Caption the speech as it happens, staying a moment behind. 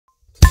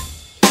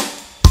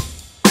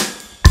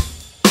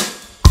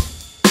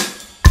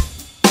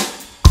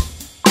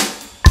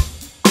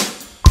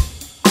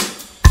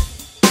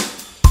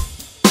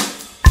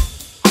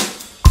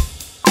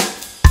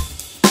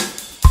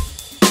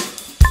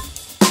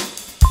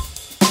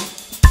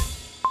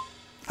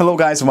Hello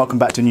guys and welcome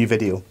back to a new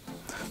video.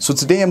 So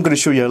today I'm going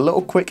to show you a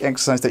little quick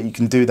exercise that you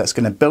can do that's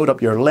going to build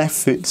up your left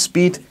foot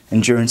speed,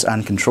 endurance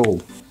and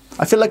control.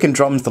 I feel like in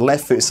drums the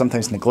left foot is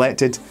sometimes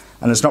neglected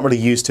and it's not really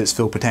used to its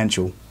full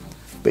potential.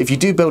 But if you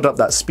do build up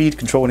that speed,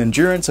 control and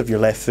endurance of your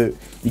left foot,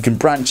 you can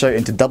branch out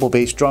into double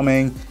bass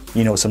drumming,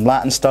 you know, some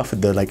Latin stuff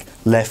with the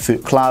left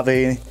foot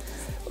clave,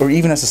 or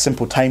even as a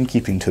simple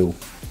timekeeping tool.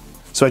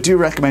 So I do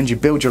recommend you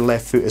build your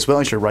left foot as well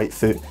as your right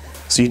foot,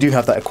 so you do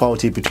have that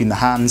equality between the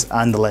hands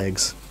and the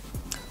legs.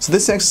 So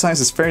this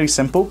exercise is fairly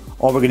simple.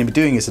 All we're going to be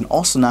doing is an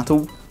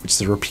ostinato, which is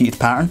a repeated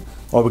pattern.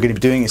 All we're going to be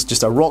doing is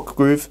just a rock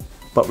groove,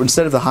 but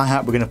instead of the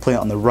hi-hat we're going to play it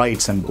on the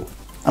ride cymbal.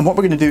 And what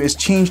we're going to do is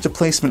change the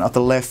placement of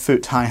the left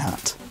foot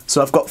hi-hat.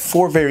 So I've got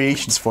 4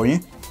 variations for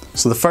you.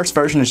 So the first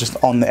version is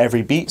just on the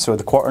every beat, so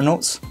the quarter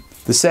notes.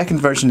 The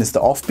second version is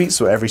the off beat,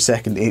 so every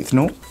second 8th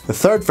note. The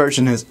third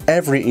version is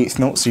every 8th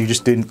note, so you're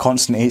just doing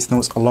constant 8th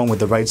notes along with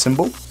the ride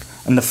cymbal.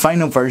 And the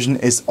final version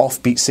is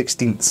offbeat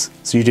 16ths,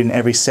 so you're doing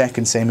every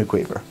second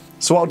semiquaver.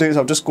 So what I'll do is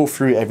I'll just go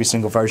through every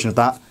single version of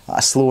that at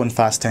a slow and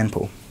fast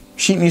tempo.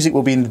 Sheet music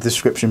will be in the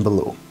description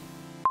below.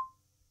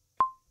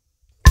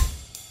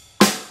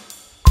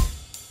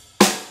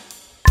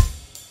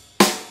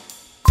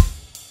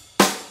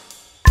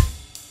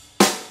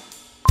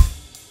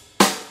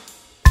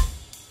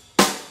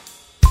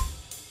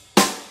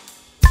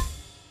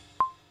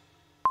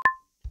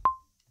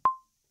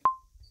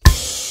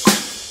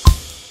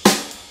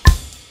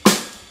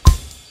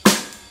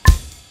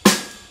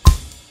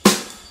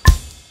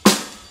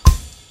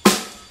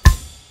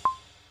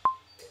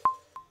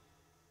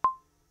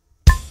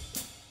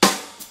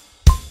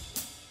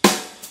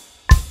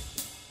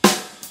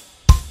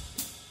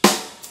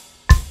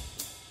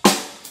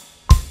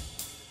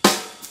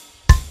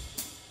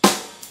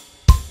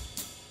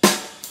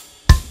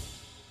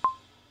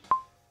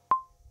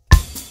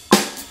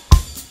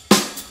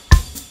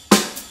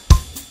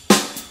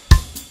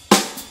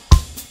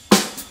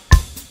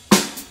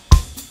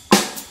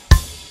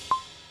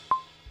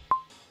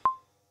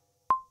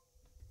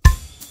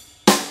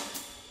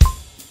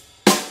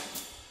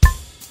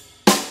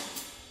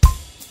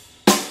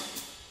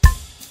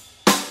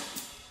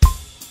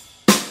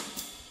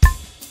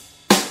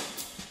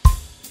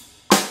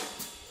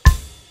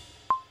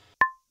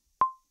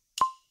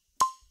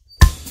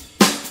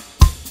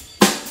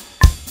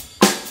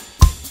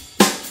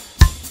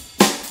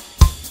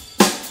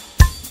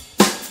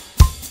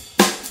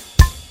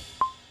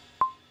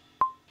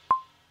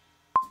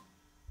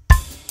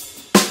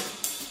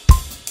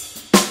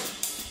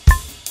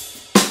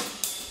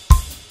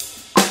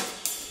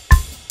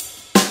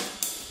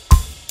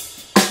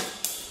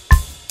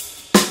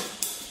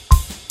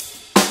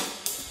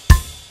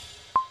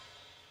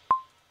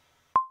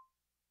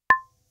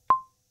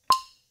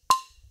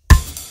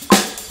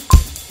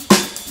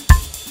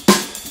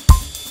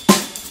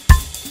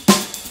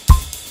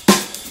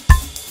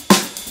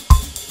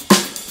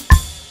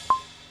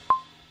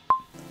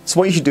 So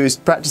what you should do is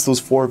practice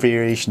those 4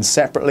 variations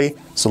separately,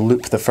 so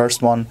loop the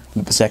first one,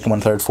 loop the second one,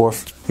 third,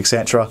 fourth,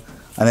 etc.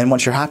 And then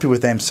once you're happy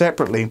with them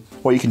separately,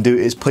 what you can do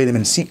is play them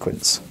in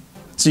sequence.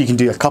 So you can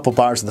do a couple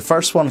bars of the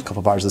first one, a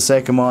couple bars of the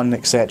second one,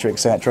 etc,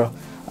 etc.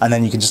 And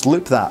then you can just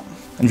loop that,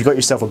 and you've got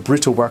yourself a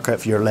brutal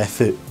workout for your left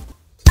foot.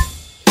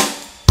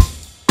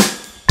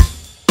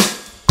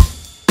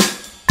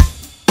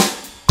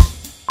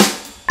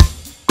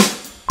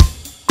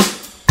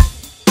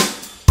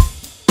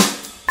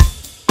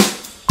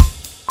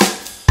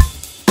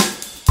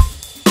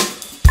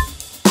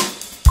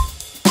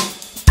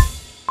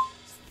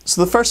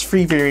 So the first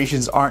 3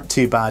 variations aren't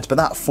too bad, but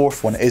that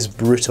 4th one is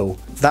brutal.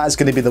 That is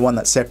going to be the one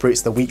that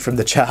separates the wheat from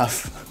the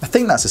chaff. I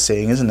think that's a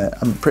saying, isn't it?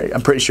 I'm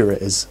pretty sure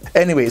it is.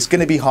 Anyway, it's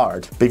going to be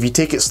hard, but if you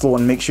take it slow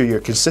and make sure you're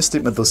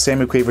consistent with those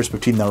semiquavers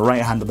between the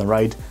right hand on the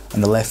ride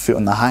and the left foot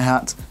on the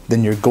hi-hat,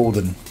 then you're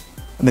golden.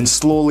 And then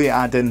slowly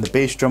add in the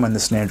bass drum and the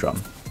snare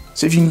drum.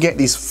 So if you can get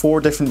these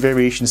 4 different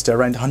variations to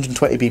around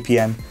 120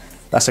 BPM,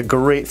 that's a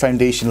great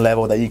foundation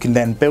level that you can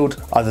then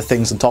build other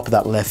things on top of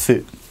that left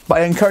foot. But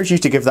I encourage you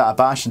to give that a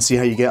bash and see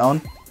how you get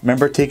on.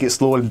 Remember, take it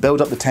slow and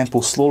build up the tempo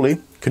slowly.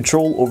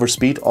 Control over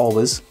speed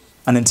always.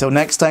 And until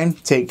next time,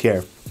 take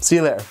care. See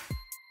you later.